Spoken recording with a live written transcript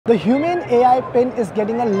The Humane AI Pin is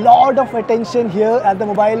getting a lot of attention here at the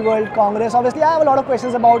Mobile World Congress. Obviously, I have a lot of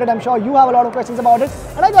questions about it. I'm sure you have a lot of questions about it.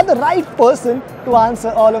 And I got the right person to answer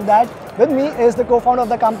all of that. With me is the co-founder of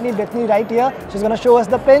the company, Bethany, right here. She's going to show us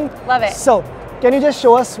the pin. Love it. So, can you just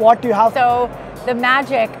show us what you have? So, the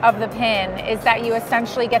magic of the pin is that you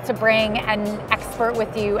essentially get to bring an expert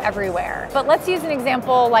with you everywhere. But let's use an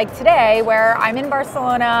example like today where I'm in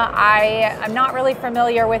Barcelona, I'm not really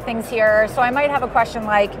familiar with things here, so I might have a question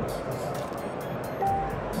like,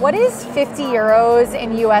 what is 50 euros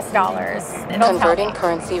in US dollars? Converting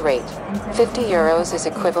currency rate. 50 euros is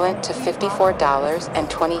equivalent to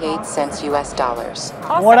 $54.28 US dollars.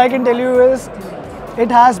 Awesome. What I can tell you is, it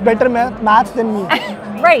has better math than me.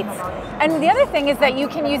 Right. And the other thing is that you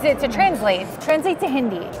can use it to translate. Translate to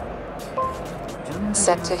Hindi.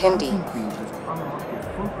 Set to Hindi.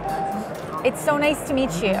 It's so nice to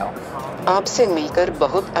meet you. आपसे मिलकर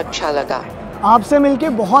बहुत अच्छा लगा. आपसे मिलके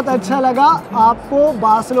बहुत अच्छा लगा. आपको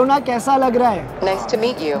बार्सिलोना कैसा लग रहा है? Nice to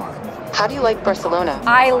meet you. How do you like Barcelona?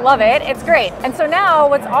 I love it. It's great. And so now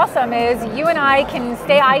what's awesome is you and I can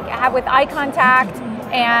have eye contact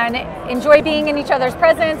and enjoy being in each other's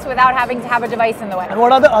presence without having to have a device in the way. And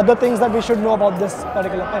what are the other things that we should know about this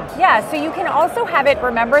particular pin? Yeah, so you can also have it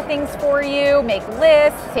remember things for you, make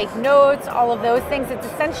lists, take notes, all of those things. It's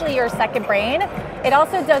essentially your second brain. It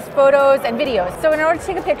also does photos and videos. So in order to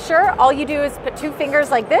take a picture, all you do is put two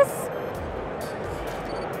fingers like this.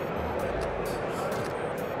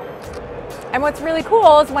 And what's really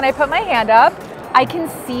cool is when I put my hand up, I can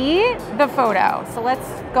see the photo. So let's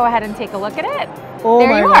go ahead and take a look at it. Oh there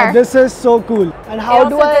my you God, are. this is so cool. And how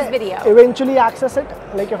do I eventually access it?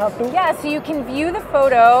 Like you have to? Yeah, so you can view the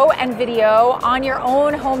photo and video on your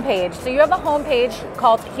own homepage. So you have a homepage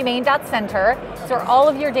called humane.center. It's where all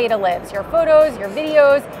of your data lives. Your photos, your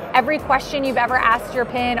videos, every question you've ever asked your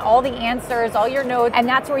pin, all the answers, all your notes. And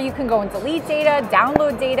that's where you can go and delete data,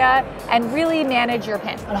 download data, and really manage your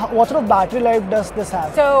pin. And what sort of battery life does this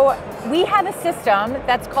have? So we have a system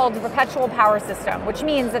that's called the perpetual power system, which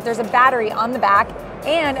means that there's a battery on the back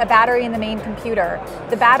and a battery in the main computer.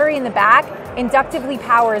 The battery in the back inductively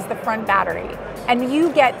powers the front battery. And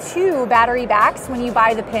you get 2 battery backs when you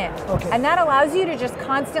buy the pin. Okay. And that allows you to just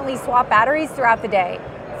constantly swap batteries throughout the day.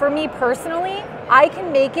 For me personally, I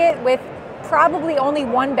can make it with probably only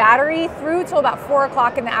 1 battery through till about 4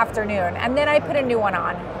 o'clock in the afternoon. And then I put a new one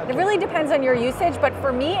on. It really depends on your usage, but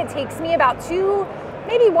for me, it takes me about 2,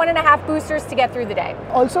 maybe 1.5 boosters to get through the day.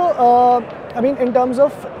 Also, I mean, in terms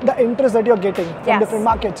of the interest that you're getting from different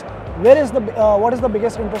markets, what is the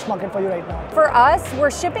biggest interest market for you right now? For us,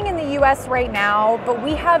 we're shipping in the US right now, but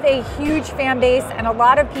we have a huge fan base and a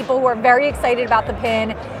lot of people who are very excited about the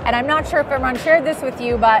pin. And I'm not sure if everyone shared this with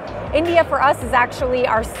you, but India for us is actually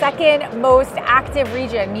our second most active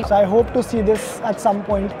region. So I hope to see this at some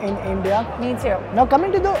point in India. Me too. Now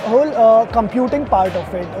coming to the whole computing part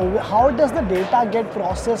of it, how does the data get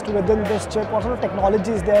processed within this chip? What sort of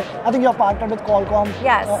technology is there? I think you're partnered with Qualcomm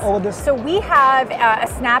over this. So we have a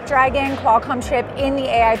Snapdragon Qualcomm chip in the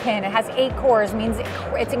AI pin. It has 8 cores, means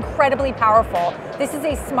it's incredibly powerful. This is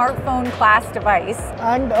a smartphone class device.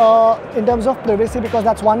 And in terms of privacy, because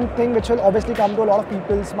that's one thing which will obviously come to a lot of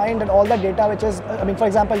people's mind, and all that data which is, I mean, for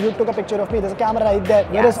example, you took a picture of me, there's a camera right there.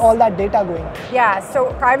 Where is all that data going? Yeah,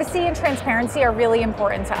 so privacy and transparency are really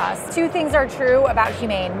important to us. 2 things are true about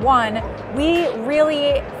Humane. 1, we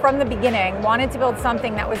really, from the beginning, wanted to build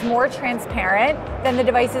something that was more transparent than the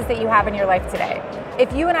devices that you have in your life today.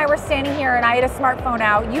 If you and I were standing here and I had a smartphone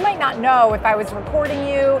out, you might not know if I was recording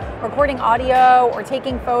you, recording audio, or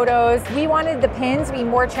taking photos. We wanted the pin to be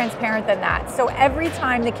more transparent than that. So every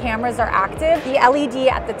time the cameras are active, the LED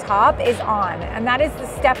at the top is on. And that is the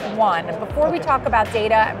step 1. Before we talk about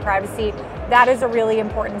data and privacy, that is a really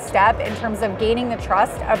important step in terms of gaining the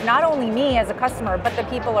trust of not only me as a customer, but the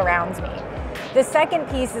people around me. The second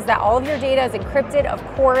piece is that all of your data is encrypted, of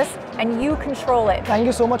course, and you control it. Thank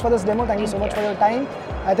you so much for this demo. Thank you so much for your time.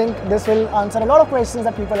 I think this will answer a lot of questions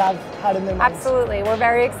that people have had in their minds. Absolutely. We're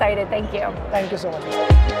very excited. Thank you. Thank you so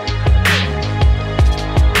much.